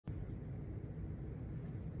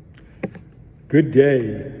Good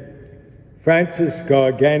day. Francis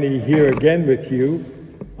Gargani here again with you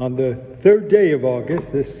on the third day of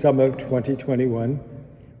August this summer of 2021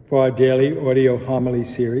 for our daily audio homily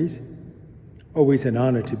series. Always an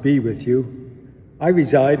honor to be with you. I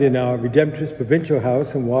reside in our Redemptorist Provincial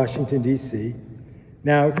House in Washington, D.C.,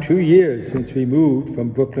 now 2 years since we moved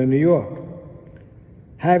from Brooklyn, New York.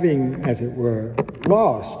 Having, as it were,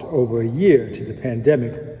 lost over a year to the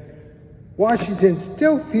pandemic, Washington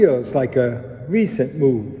still feels like a recent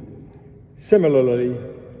move. Similarly,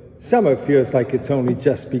 summer feels like it's only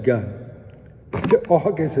just begun. But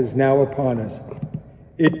August is now upon us.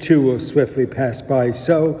 It too will swiftly pass by.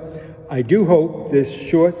 So I do hope this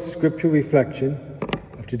short scripture reflection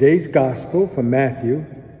of today's gospel from Matthew,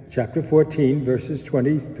 chapter 14, verses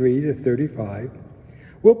 23 to 35,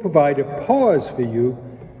 will provide a pause for you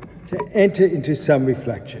to enter into some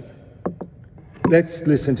reflection. Let's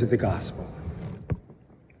listen to the gospel.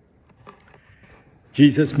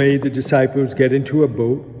 Jesus made the disciples get into a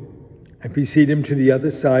boat and precede him to the other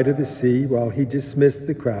side of the sea while he dismissed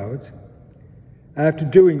the crowds. After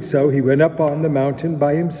doing so, he went up on the mountain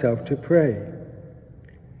by himself to pray.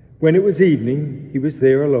 When it was evening, he was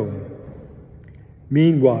there alone.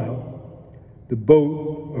 Meanwhile, the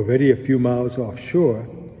boat, already a few miles offshore,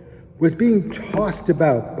 was being tossed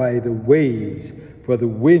about by the waves, for the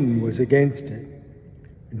wind was against it.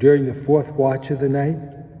 During the fourth watch of the night,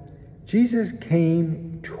 Jesus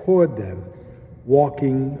came toward them,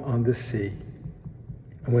 walking on the sea.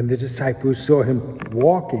 And when the disciples saw him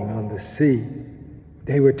walking on the sea,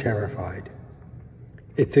 they were terrified.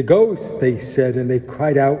 "It's a ghost," they said, and they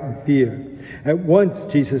cried out in fear. At once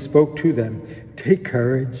Jesus spoke to them. "Take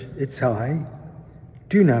courage, it's I.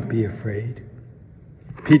 Do not be afraid."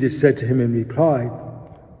 Peter said to him in reply,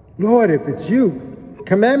 "Lord, if it's you,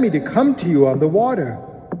 command me to come to you on the water."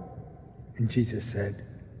 And Jesus said,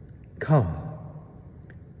 "Come."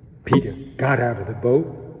 Peter got out of the boat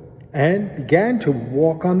and began to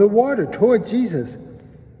walk on the water toward Jesus.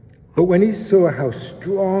 But when he saw how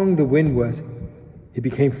strong the wind was, he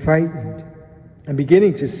became frightened, and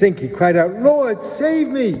beginning to sink, he cried out, "Lord, save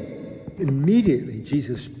me!" Immediately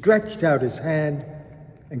Jesus stretched out his hand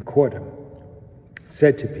and caught him,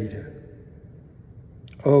 said to Peter,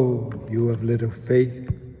 "Oh, you of little faith,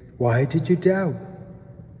 why did you doubt?"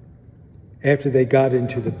 After they got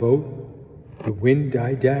into the boat, the wind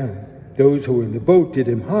died down. Those who were in the boat did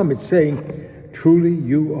him homage, saying, "Truly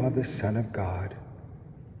you are the Son of God."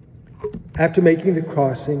 After making the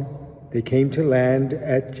crossing, they came to land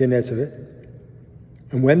at Gennesaret.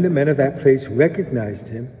 And when the men of that place recognized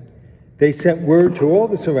him, they sent word to all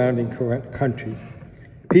the surrounding countries.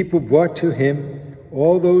 People brought to him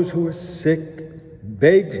all those who were sick,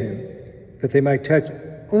 begged him that they might touch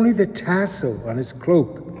only the tassel on his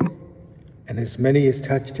cloak. And as many as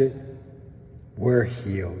touched it were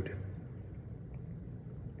healed.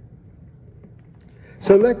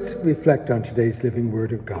 So let's reflect on today's living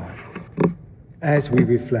word of God as we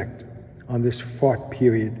reflect on this fraught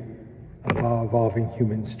period of our evolving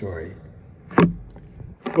human story.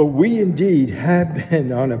 For we indeed have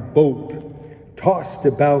been on a boat, tossed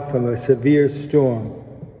about from a severe storm,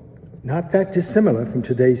 not that dissimilar from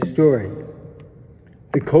today's story.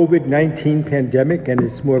 The COVID-19 pandemic and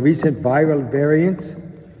its more recent viral variants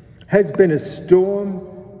has been a storm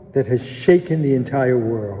that has shaken the entire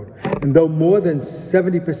world. And though more than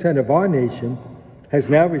 70% of our nation has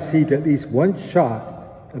now received at least one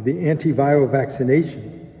shot of the antiviral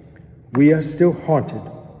vaccination, we are still haunted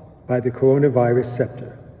by the coronavirus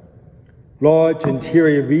scepter. Large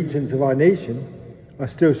interior regions of our nation are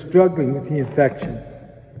still struggling with the infection.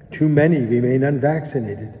 Too many remain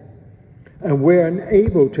unvaccinated. And we're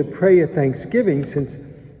unable to pray at Thanksgiving since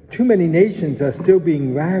too many nations are still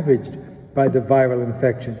being ravaged by the viral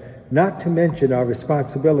infection, not to mention our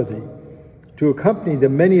responsibility to accompany the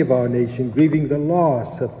many of our nation grieving the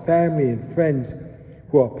loss of family and friends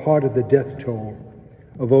who are part of the death toll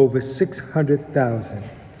of over 600,000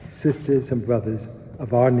 sisters and brothers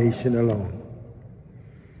of our nation alone.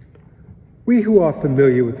 We who are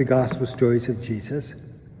familiar with the gospel stories of Jesus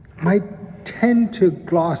might tend to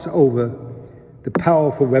gloss over the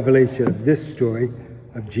powerful revelation of this story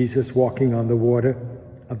of Jesus walking on the water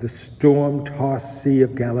of the storm-tossed Sea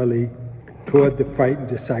of Galilee toward the frightened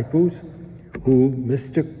disciples who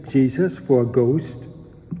mistook Jesus for a ghost.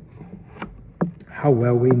 How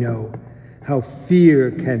well we know how fear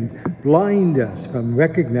can blind us from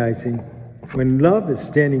recognizing when love is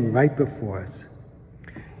standing right before us.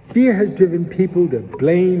 Fear has driven people to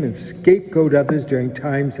blame and scapegoat others during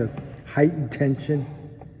times of heightened tension,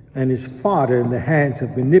 and is fodder in the hands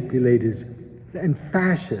of manipulators and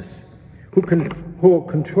fascists who will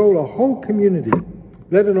control a whole community,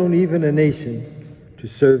 let alone even a nation, to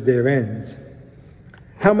serve their ends.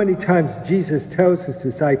 How many times Jesus tells his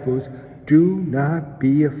disciples, do not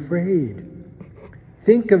be afraid.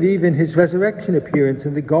 Think of even his resurrection appearance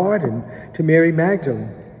in the garden to Mary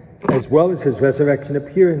Magdalene, as well as his resurrection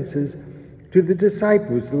appearances to the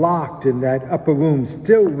disciples locked in that upper room,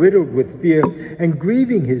 still riddled with fear and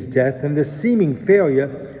grieving his death and the seeming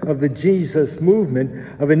failure of the Jesus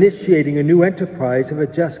movement of initiating a new enterprise of a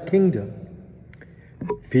just kingdom.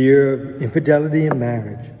 Fear of infidelity in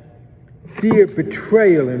marriage, fear of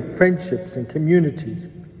betrayal in friendships and communities,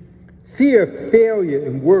 fear of failure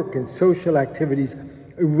in work and social activities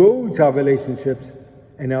erodes our relationships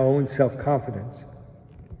and our own self-confidence.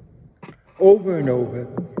 Over and over,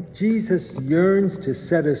 Jesus yearns to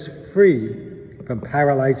set us free from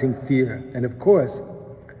paralyzing fear. And of course,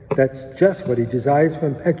 that's just what he desires for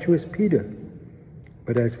impetuous Peter.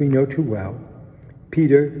 But as we know too well,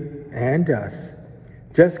 Peter and us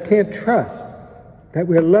just can't trust that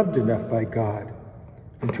we're loved enough by God.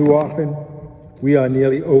 And too often, we are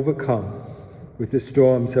nearly overcome with the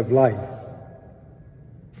storms of life.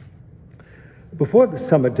 Before the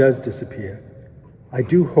summer does disappear, I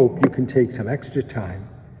do hope you can take some extra time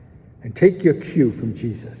and take your cue from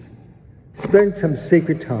Jesus. Spend some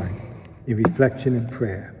sacred time in reflection and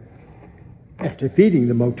prayer. After feeding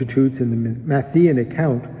the multitudes in the Matthean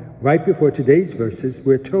account, right before today's verses,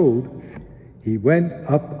 we're told, he went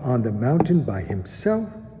up on the mountain by himself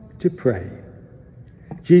to pray.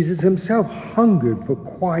 Jesus himself hungered for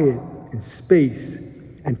quiet and space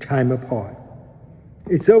and time apart.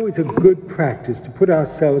 It's always a good practice to put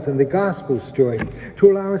ourselves in the gospel story,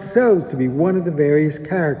 to allow ourselves to be one of the various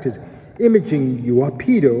characters, imaging you are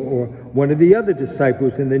Peter or one of the other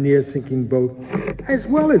disciples in the near-sinking boat, as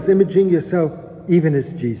well as imaging yourself even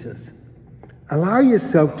as Jesus. Allow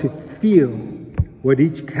yourself to feel what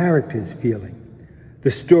each character is feeling.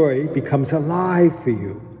 The story becomes alive for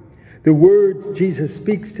you. The words Jesus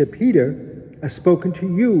speaks to Peter are spoken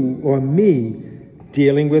to you or me,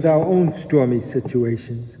 dealing with our own stormy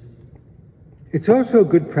situations. It's also a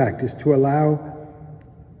good practice to allow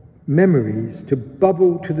memories to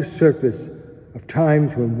bubble to the surface of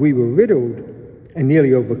times when we were riddled and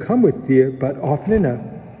nearly overcome with fear, but often enough,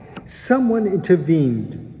 someone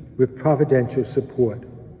intervened with providential support.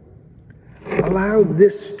 Allow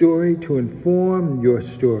this story to inform your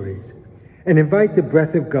stories and invite the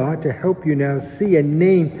breath of God to help you now see and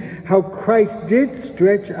name how Christ did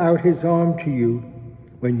stretch out his arm to you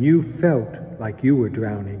when you felt like you were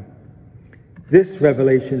drowning. This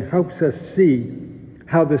revelation helps us see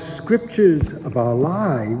how the scriptures of our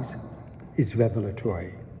lives is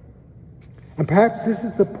revelatory. And perhaps this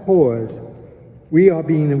is the pause we are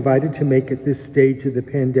being invited to make at this stage of the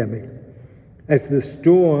pandemic, as the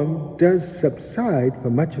storm does subside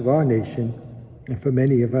for much of our nation and for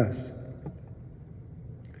many of us.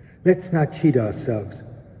 Let's not cheat ourselves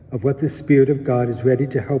of what the Spirit of God is ready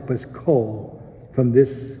to help us cull from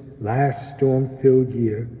this last storm-filled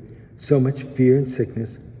year. So much fear and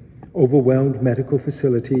sickness, overwhelmed medical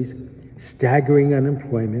facilities, staggering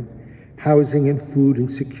unemployment, housing and food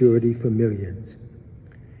insecurity for millions.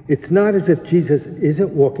 It's not as if Jesus isn't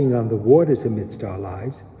walking on the waters amidst our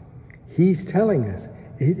lives. He's telling us,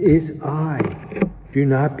 it is I. Do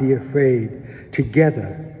not be afraid.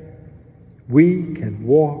 Together, we can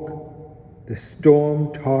walk the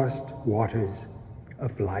storm-tossed waters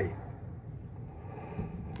of life.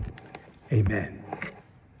 Amen.